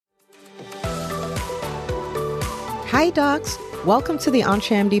Hi, docs. Welcome to the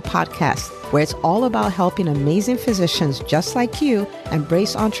EntreMD podcast, where it's all about helping amazing physicians just like you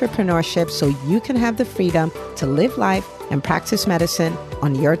embrace entrepreneurship so you can have the freedom to live life and practice medicine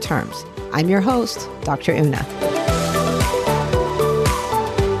on your terms. I'm your host, Dr. Una.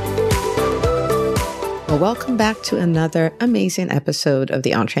 Well, welcome back to another amazing episode of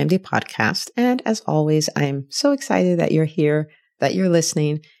the EntreMD podcast. And as always, I'm so excited that you're here, that you're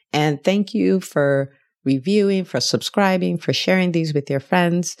listening, and thank you for reviewing, for subscribing, for sharing these with your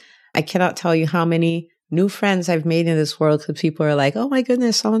friends. I cannot tell you how many new friends I've made in this world because people are like, oh my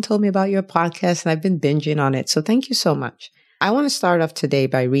goodness, someone told me about your podcast and I've been binging on it. So thank you so much. I want to start off today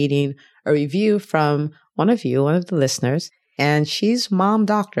by reading a review from one of the listeners, and she's Mom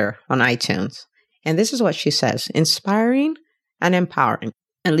Doctor on iTunes. And this is what she says: inspiring and empowering,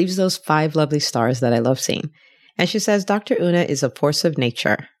 and leaves those 5 lovely stars that I love seeing. And she says, Dr. Una is a force of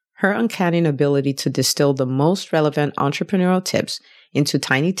nature. Her uncanny ability to distill the most relevant entrepreneurial tips into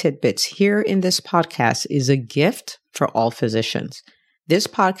tiny tidbits here in this podcast is a gift for all physicians. This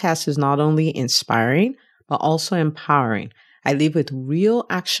podcast is not only inspiring, but also empowering. I leave with real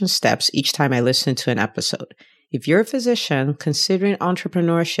action steps each time I listen to an episode. If you're a physician considering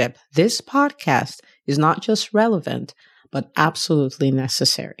entrepreneurship, this podcast is not just relevant, but absolutely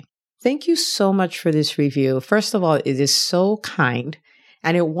necessary. Thank you so much for this review. First of all, it is so kind.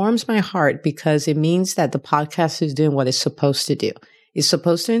 And it warms my heart because it means that the podcast is doing what it's supposed to do. It's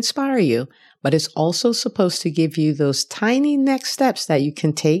supposed to inspire you, but it's also supposed to give you those tiny next steps that you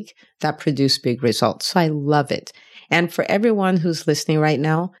can take that produce big results. So I love it. And for everyone who's listening right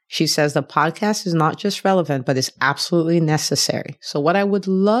now, she says the podcast is not just relevant, but it's absolutely necessary. So what I would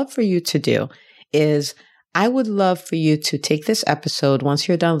love for you to do is I would love for you to take this episode once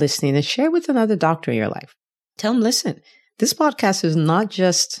you're done listening and share with another doctor in your life. Tell them, listen, this podcast is not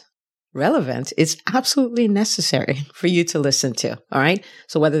just relevant, it's absolutely necessary for you to listen to. All right.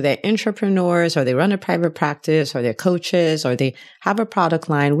 So whether they're entrepreneurs or they run a private practice or they're coaches or they have a product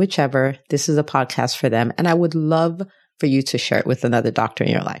line, whichever, this is a podcast for them. And I would love for you to share it with another doctor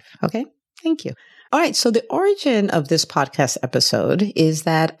in your life. Okay. Thank you. All right. So the origin of this podcast episode is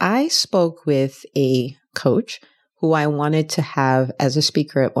that I spoke with a coach who I wanted to have as a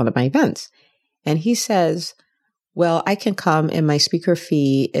speaker at one of my events. And he says, well, I can come and my speaker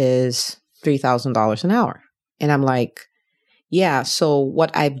fee is $3,000 an hour. And I'm like, yeah. So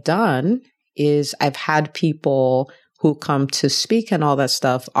what I've done is I've had people who come to speak and all that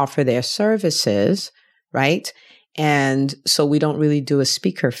stuff offer their services, right? And so we don't really do a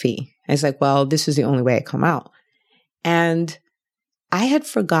speaker fee. And it's like, well, this is the only way I come out. And I had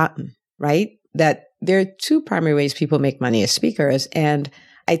forgotten, right, that there are 2 primary ways people make money as speakers. And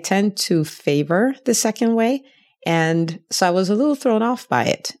I tend to favor the second way. And so I was a little thrown off by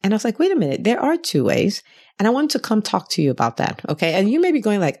it. And I was like, wait a minute, there are 2 ways. And I wanted to come talk to you about that. Okay. And you may be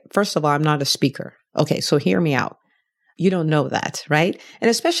going like, first of all, I'm not a speaker. Okay. So hear me out. You don't know that, right? And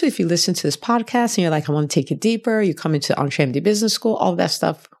especially if you listen to this podcast and you're like, I want to take it deeper. You come into EntreMD Business School, all that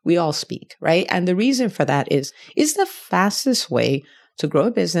stuff. We all speak, right? And the reason for that is the fastest way to grow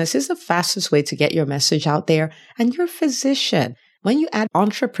a business, is the fastest way to get your message out there. And you're a physician. When you add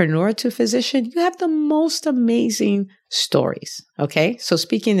entrepreneur to physician, you have the most amazing stories. Okay. So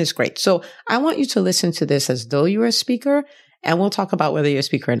speaking is great. So I want you to listen to this as though you're a speaker, and we'll talk about whether you're a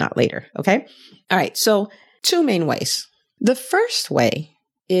speaker or not later. Okay. All right. So 2 main ways. The first way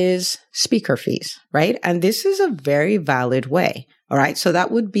is speaker fees, right? And this is a very valid way. All right. So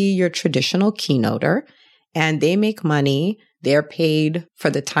that would be your traditional keynoter, and they make money. They're paid for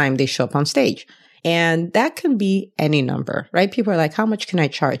the time they show up on stage. And that can be any number, right? People are like, how much can I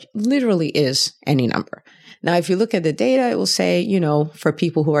charge? Literally is any number. Now, if you look at the data, it will say, for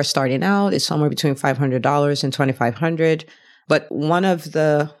people who are starting out, it's somewhere between $500 and $2,500. But one of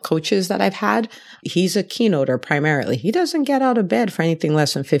the coaches that I've had, he's a keynoter primarily. He doesn't get out of bed for anything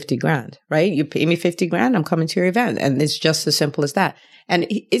less than 50 grand, right? You pay me 50 grand, I'm coming to your event. And it's just as simple as that. And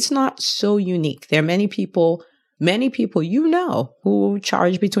it's not so unique. There are many people who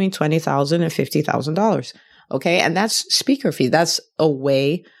charge between $20,000 and $50,000. Okay. And that's speaker fee. That's a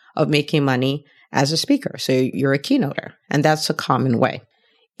way of making money as a speaker. So you're a keynoter, and that's a common way.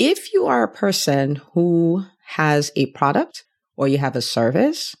 If you are a person who has a product, or you have a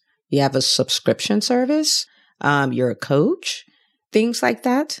service, you have a subscription service, you're a coach, things like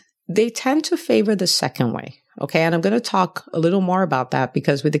that, they tend to favor the second way. Okay. And I'm going to talk a little more about that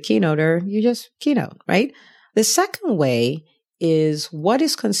because with the keynoter, you just keynote, right? The second way is what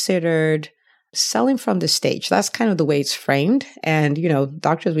is considered selling from the stage. That's kind of the way it's framed. And,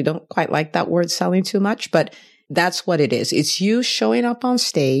 doctors, we don't quite like that word selling too much, but that's what it is. It's you showing up on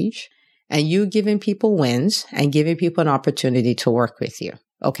stage and you giving people wins and giving people an opportunity to work with you.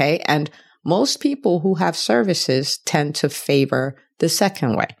 Okay. And most people who have services tend to favor the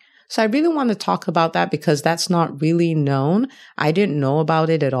second way. So I really want to talk about that because that's not really known. I didn't know about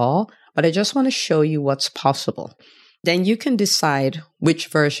it at all, but I just want to show you what's possible. Then you can decide which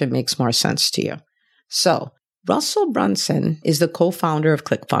version makes more sense to you. So Russell Brunson is the co-founder of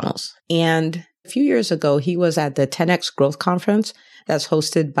ClickFunnels. And a few years ago, he was at the 10X Growth Conference that's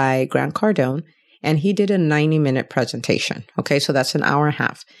hosted by Grant Cardone. And he did a 90-minute presentation. Okay, so that's an hour and a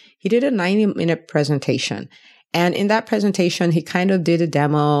half. He did a 90-minute presentation. And in that presentation, he kind of did a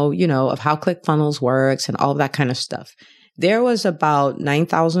demo, of how ClickFunnels works and all of that kind of stuff. There was about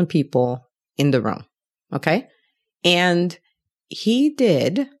 9,000 people in the room. Okay. And he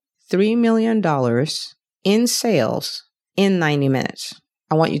did $3 million in sales in 90 minutes.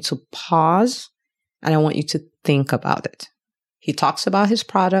 I want you to pause and I want you to think about it. He talks about his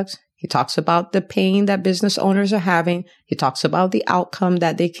product. He talks about the pain that business owners are having. He talks about the outcome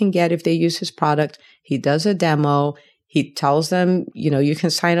that they can get if they use his product. He does a demo. He tells them, you can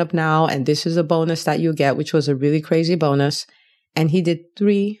sign up now and this is a bonus that you get, which was a really crazy bonus. And he did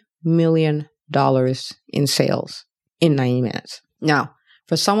 $3 million in sales in 90 minutes. Now,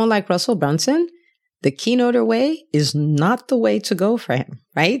 for someone like Russell Brunson, the keynoter way is not the way to go for him,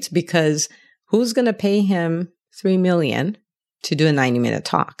 right? Because who's going to pay him $3 million to do a 90-minute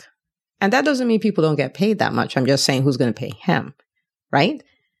talk? And that doesn't mean people don't get paid that much. I'm just saying who's going to pay him, right?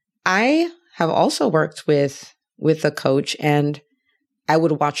 I have also worked with a coach and I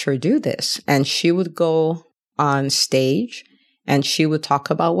would watch her do this. And she would go on stage and she would talk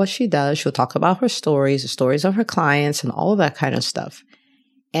about what she does. She'll talk about her stories, the stories of her clients and all of that kind of stuff.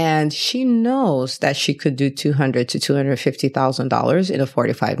 And she knows that she could do $200,000 to $250,000 in a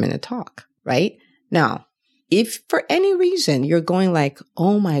 45-minute talk, right? Now, if for any reason you're going like,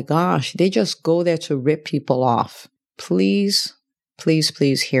 oh my gosh, they just go there to rip people off, please, please,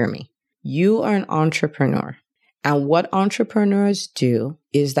 please hear me. You are an entrepreneur. And what entrepreneurs do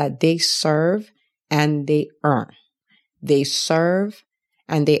is that they serve and they earn. They serve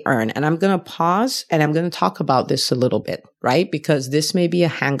and they earn. And I'm going to pause and I'm going to talk about this a little bit, right? Because this may be a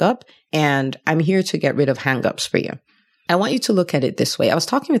hang-up and I'm here to get rid of hang-ups for you. I want you to look at it this way. I was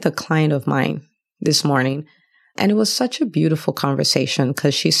talking with a client of mine this morning and it was such a beautiful conversation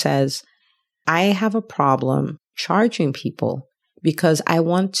because she says, I have a problem charging people because I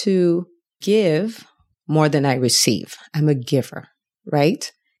want to give more than I receive. I'm a giver, right?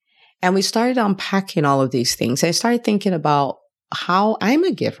 And we started unpacking all of these things. I started thinking about how I'm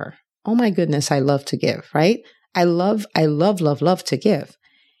a giver. Oh my goodness, I love to give, right? I love to give.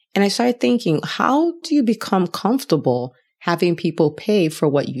 And I started thinking, how do you become comfortable having people pay for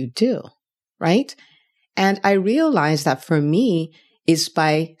what you do, right? And I realized that for me is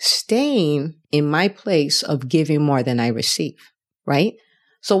by staying in my place of giving more than I receive, right?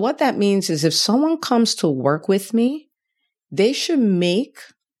 So what that means is if someone comes to work with me, they should make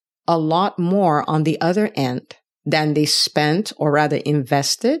a lot more on the other end than they spent or rather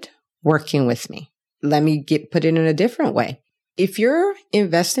invested working with me. Let me put it in a different way. If you're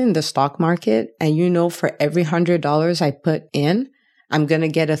investing in the stock market and for every $100 I put in, I'm going to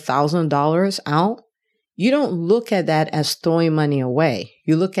get $1,000 out, you don't look at that as throwing money away.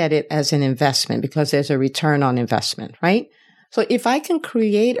 You look at it as an investment because there's a return on investment, right? So if I can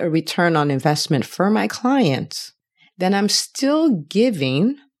create a return on investment for my clients, then I'm still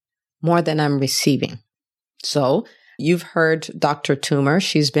giving more than I'm receiving. So you've heard Dr. Toomer.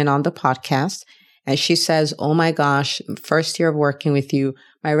 She's been on the podcast and she says, oh my gosh, first year of working with you,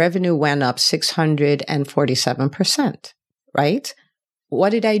 my revenue went up 647%, right? What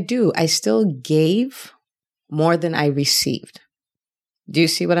did I do? I still gave more than I received. Do you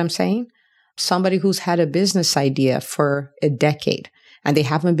see what I'm saying? Somebody who's had a business idea for a decade and they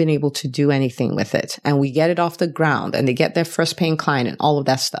haven't been able to do anything with it. And we get it off the ground and they get their first paying client and all of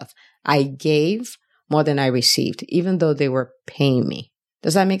that stuff. I gave more than I received, even though they were paying me.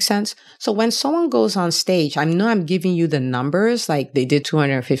 Does that make sense? So when someone goes on stage, I know I'm giving you the numbers, like they did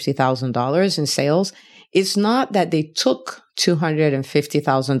 $250,000 in sales. It's not that they took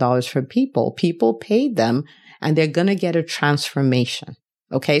 $250,000 from people. People paid them and they're going to get a transformation.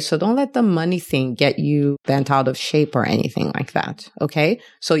 Okay. So don't let the money thing get you bent out of shape or anything like that. Okay.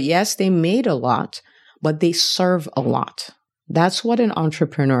 So yes, they made a lot, but they serve a lot. That's what an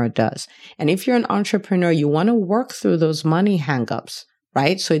entrepreneur does. And if you're an entrepreneur, you want to work through those money hangups,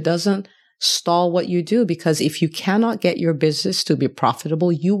 right? So it doesn't stall what you do, because if you cannot get your business to be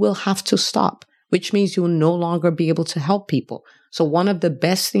profitable, you will have to stop, which means you will no longer be able to help people. So one of the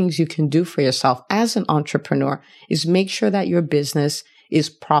best things you can do for yourself as an entrepreneur is make sure that your business is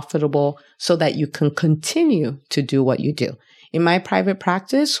profitable so that you can continue to do what you do. In my private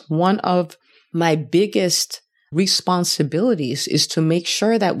practice, one of my biggest responsibilities is to make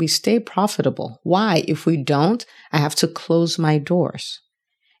sure that we stay profitable. Why? If we don't, I have to close my doors.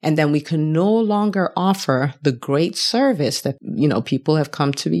 And then we can no longer offer the great service that, people have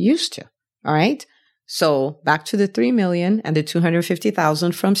come to be used to. All right. So back to the 3 million and the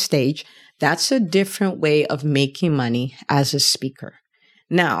 250,000 from stage. That's a different way of making money as a speaker.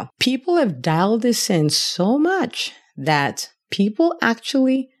 Now, people have dialed this in so much that people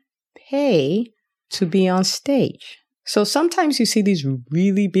actually pay to be on stage. So sometimes you see these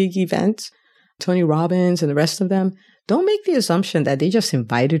really big events, Tony Robbins and the rest of them. Don't make the assumption that they just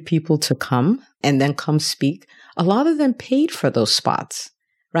invited people to come and then come speak. A lot of them paid for those spots,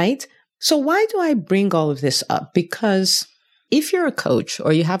 right? So why do I bring all of this up? Because if you're a coach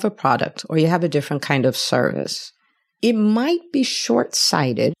or you have a product or you have a different kind of service, it might be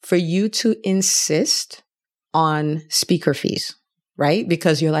short-sighted for you to insist on speaker fees, right?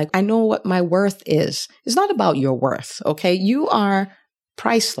 Because you're like, I know what my worth is. It's not about your worth, okay? You are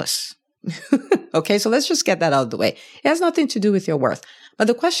priceless. Okay, so let's just get that out of the way. It has nothing to do with your worth. But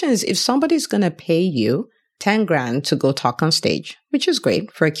the question is, if somebody's going to pay you 10 grand to go talk on stage, which is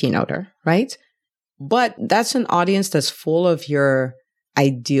great for a keynoter, right? But that's an audience that's full of your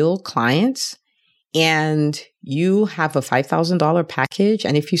ideal clients, and you have a $5,000 package.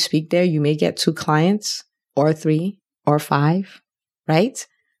 And if you speak there, you may get 2 clients or 3 or 5, right?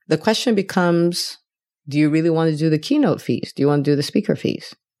 The question becomes, do you really want to do the keynote fees? Do you want to do the speaker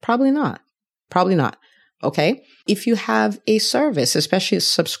fees? Probably not. Probably not. Okay. If you have a service, especially a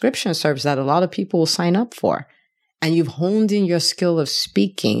subscription service that a lot of people will sign up for, and you've honed in your skill of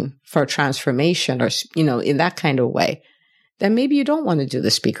speaking for transformation or, in that kind of way, then maybe you don't want to do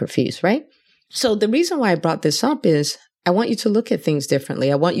the speaker fees, right? So the reason why I brought this up is I want you to look at things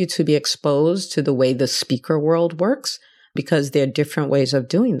differently. I want you to be exposed to the way the speaker world works, because there are different ways of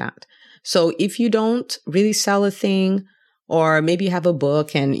doing that. So if you don't really sell a thing, or maybe you have a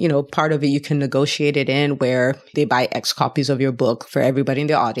book and, part of it, you can negotiate it in where they buy X copies of your book for everybody in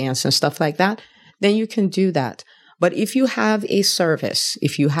the audience and stuff like that, then you can do that. But if you have a service,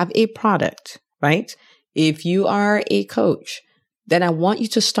 if you have a product, right? If you are a coach, then I want you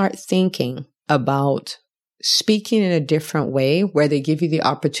to start thinking about speaking in a different way where they give you the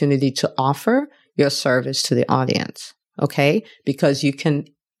opportunity to offer your service to the audience, okay? Because you can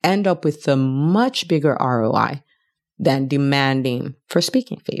end up with a much bigger ROI than demanding for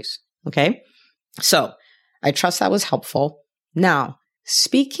speaking fees. Okay. So I trust that was helpful. Now,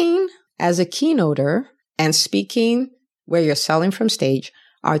 speaking as a keynoter and speaking where you're selling from stage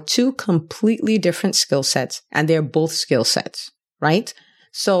are 2 completely different skill sets, and they're both skill sets, right?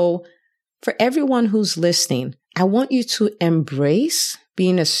 So for everyone who's listening, I want you to embrace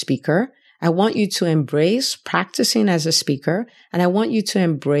being a speaker. I want you to embrace practicing as a speaker, and I want you to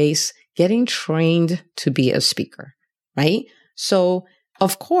embrace getting trained to be a speaker. Right? So,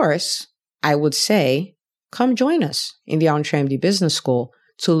 of course, I would say, come join us in the EntreMD Business School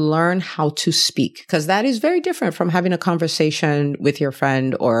to learn how to speak, because that is very different from having a conversation with your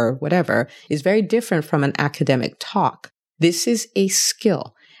friend or whatever. It's very different from an academic talk. This is a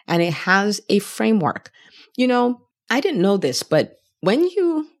skill, and it has a framework. I didn't know this, but when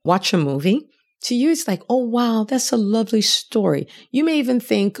you watch a movie, to you, it's like, oh, wow, that's a lovely story. You may even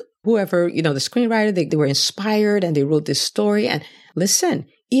think, whoever, the screenwriter, they were inspired and they wrote this story. And listen,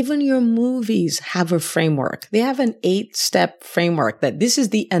 even your movies have a framework. They have an 8-step framework that this is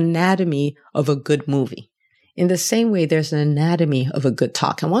the anatomy of a good movie. In the same way, there's an anatomy of a good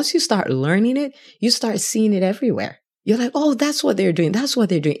talk. And once you start learning it, you start seeing it everywhere. You're like, oh, that's what they're doing. That's what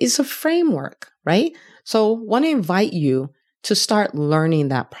they're doing. It's a framework, right? So I want to invite you to start learning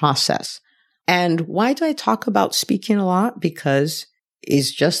that process. And why do I talk about speaking a lot? Because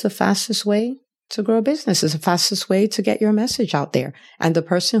it's just the fastest way to grow a business. It's the fastest way to get your message out there. And the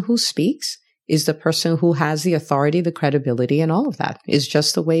person who speaks is the person who has the authority, the credibility, and all of that. It's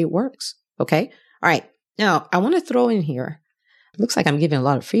just the way it works. Okay? All right. Now, I want to throw in here, it looks like I'm giving a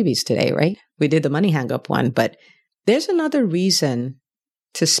lot of freebies today, right? We did the money hang up one, but there's another reason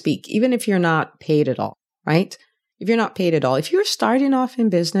to speak, even if you're not paid at all, right? If you're not paid at all, if you're starting off in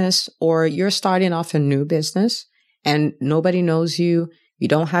business or you're starting off a new business, and nobody knows you, you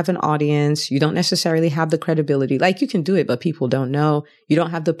don't have an audience, you don't necessarily have the credibility, like you can do it, but people don't know, you don't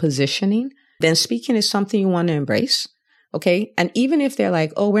have the positioning, then speaking is something you want to embrace. Okay. And even if they're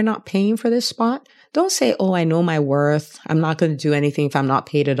like, oh, we're not paying for this spot, don't say, oh, I know my worth. I'm not going to do anything if I'm not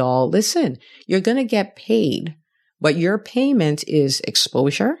paid at all. Listen, you're going to get paid, but your payment is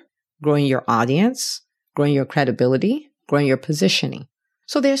exposure, growing your audience, growing your credibility, growing your positioning.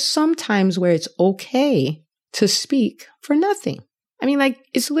 So there's some times where it's okay to speak for nothing. I mean, like,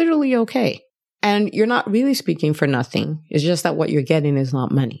 it's literally okay. And you're not really speaking for nothing. It's just that what you're getting is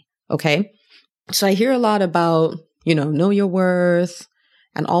not money. Okay. So I hear a lot about, know your worth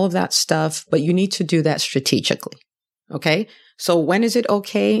and all of that stuff, but you need to do that strategically. Okay. So when is it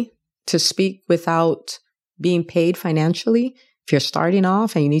okay to speak without being paid financially? If you're starting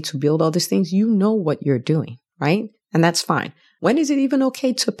off and you need to build all these things, you know what you're doing, right? And that's fine. When is it even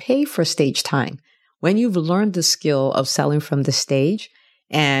okay to pay for stage time? When you've learned the skill of selling from the stage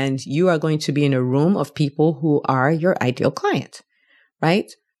and you are going to be in a room of people who are your ideal client,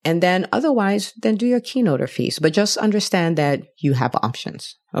 right? And then otherwise, then do your keynoter fees. But just understand that you have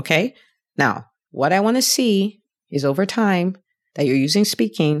options, okay? Now, what I want to see is over time that you're using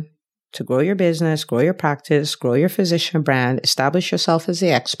speaking to grow your business, grow your practice, grow your physician brand, establish yourself as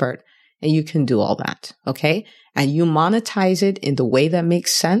the expert, and you can do all that, okay? And you monetize it in the way that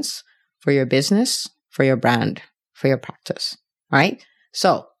makes sense for your business, for your brand, for your practice, all right?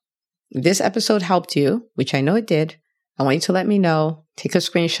 So if this episode helped you, which I know it did, I want you to let me know. Take a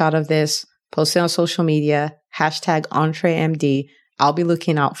screenshot of this, post it on social media, #EntreMD. I'll be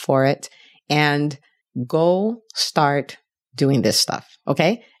looking out for it, and go start doing this stuff,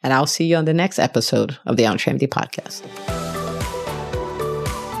 okay? And I'll see you on the next episode of the EntreMD podcast.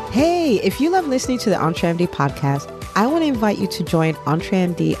 Hey, if you love listening to the EntreMD podcast, I want to invite you to join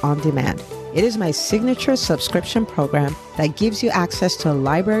EntreMD On Demand. It is my signature subscription program that gives you access to a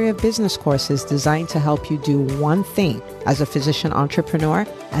library of business courses designed to help you do one thing as a physician entrepreneur,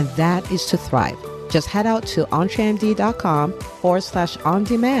 and that is to thrive. Just head out to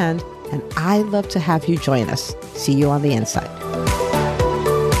entremd.com/on-demand, and I'd love to have you join us. See you on the inside.